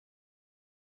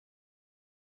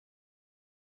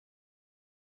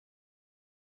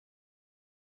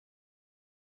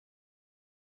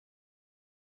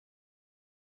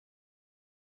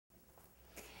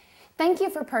Thank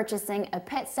you for purchasing a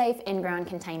PetSafe in-ground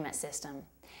containment system.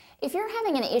 If you're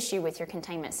having an issue with your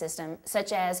containment system,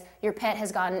 such as your pet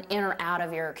has gotten in or out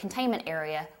of your containment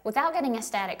area without getting a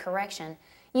static correction,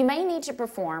 you may need to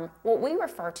perform what we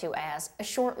refer to as a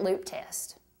short loop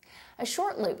test. A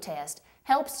short loop test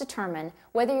helps determine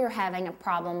whether you're having a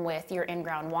problem with your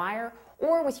in-ground wire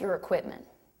or with your equipment.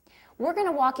 We're going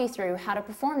to walk you through how to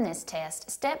perform this test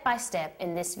step by step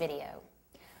in this video.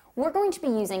 We're going to be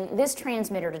using this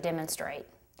transmitter to demonstrate.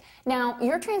 Now,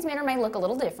 your transmitter may look a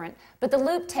little different, but the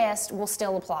loop test will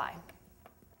still apply.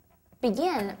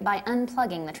 Begin by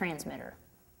unplugging the transmitter.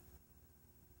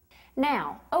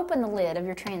 Now, open the lid of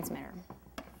your transmitter.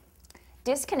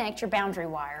 Disconnect your boundary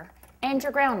wire and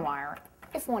your ground wire,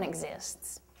 if one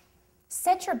exists.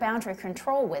 Set your boundary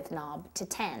control width knob to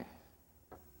 10.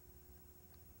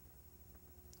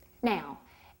 Now,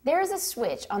 there is a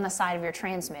switch on the side of your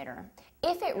transmitter.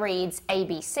 If it reads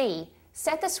ABC,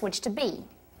 set the switch to B.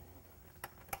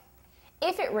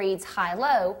 If it reads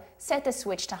high-low, set the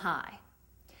switch to high.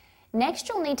 Next,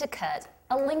 you'll need to cut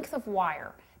a length of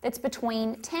wire that's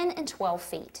between 10 and 12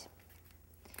 feet.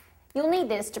 You'll need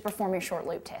this to perform your short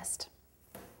loop test.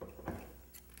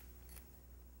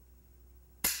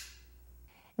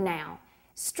 Now,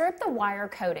 strip the wire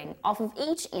coating off of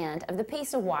each end of the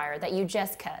piece of wire that you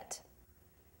just cut.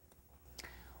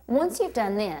 Once you've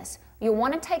done this, you'll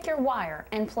want to take your wire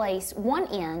and place one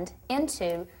end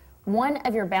into one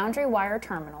of your boundary wire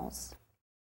terminals.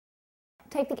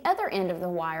 Take the other end of the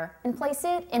wire and place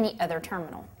it in the other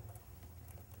terminal.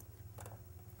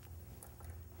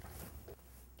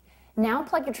 Now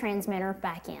plug your transmitter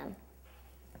back in.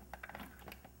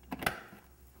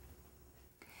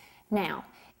 Now,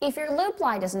 if your loop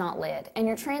light is not lit and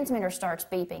your transmitter starts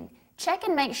beeping, check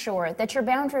and make sure that your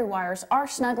boundary wires are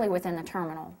snugly within the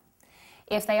terminal.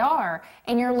 If they are,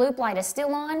 and your loop light is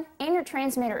still on and your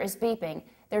transmitter is beeping,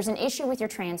 there's an issue with your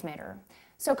transmitter.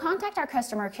 So contact our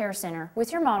customer care center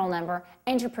with your model number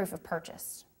and your proof of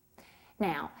purchase.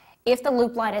 Now, if the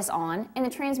loop light is on and the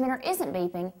transmitter isn't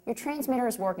beeping, your transmitter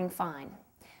is working fine.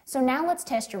 So now let's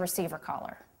test your receiver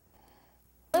collar.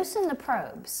 Loosen the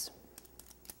probes.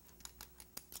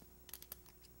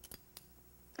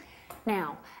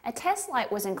 Now, a test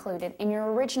light was included in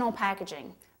your original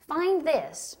packaging. Find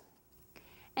this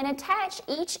and attach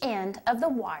each end of the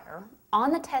wire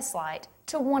on the test light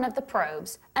to one of the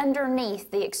probes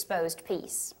underneath the exposed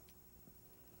piece.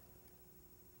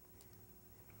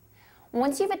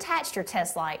 Once you've attached your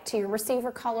test light to your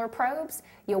receiver collar probes,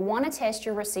 you'll want to test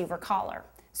your receiver collar.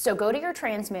 So go to your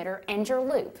transmitter and your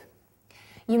loop.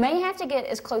 You may have to get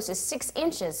as close as 6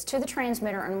 inches to the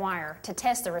transmitter and wire to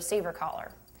test the receiver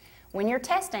collar. When you're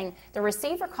testing, the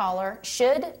receiver collar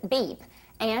should beep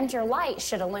and your light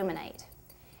should illuminate.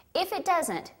 If it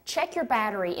doesn't, check your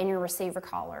battery in your receiver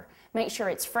collar. Make sure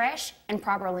it's fresh and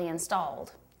properly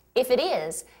installed. If it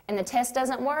is, and the test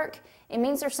doesn't work, it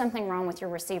means there's something wrong with your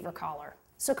receiver collar.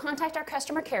 So contact our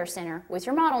customer care center with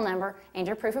your model number and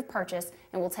your proof of purchase,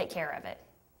 and we'll take care of it.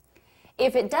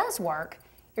 If it does work,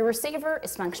 your receiver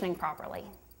is functioning properly.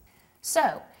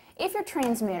 So, if your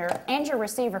transmitter and your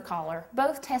receiver collar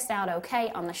both test out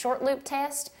okay on the short loop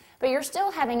test, but you're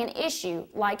still having an issue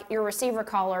like your receiver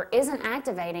collar isn't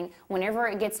activating whenever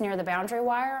it gets near the boundary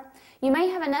wire, you may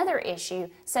have another issue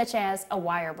such as a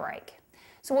wire break.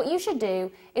 So what you should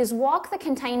do is walk the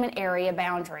containment area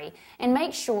boundary and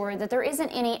make sure that there isn't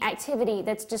any activity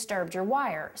that's disturbed your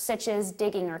wire, such as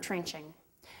digging or trenching.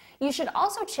 You should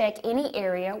also check any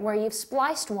area where you've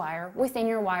spliced wire within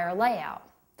your wire layout.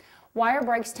 Wire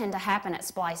breaks tend to happen at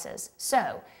splices,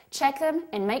 so check them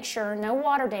and make sure no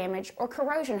water damage or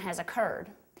corrosion has occurred.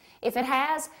 If it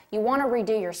has, you want to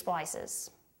redo your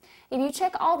splices. If you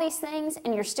check all these things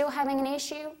and you're still having an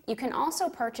issue, you can also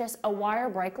purchase a wire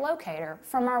break locator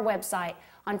from our website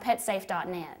on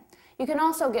petsafe.net. You can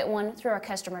also get one through our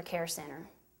customer care center.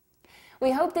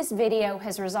 We hope this video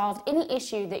has resolved any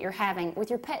issue that you're having with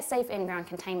your PetSafe in-ground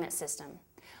containment system.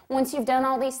 Once you've done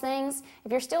all these things,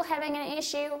 if you're still having an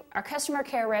issue, our customer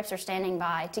care reps are standing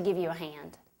by to give you a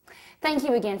hand. Thank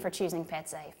you again for choosing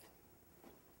PetSafe.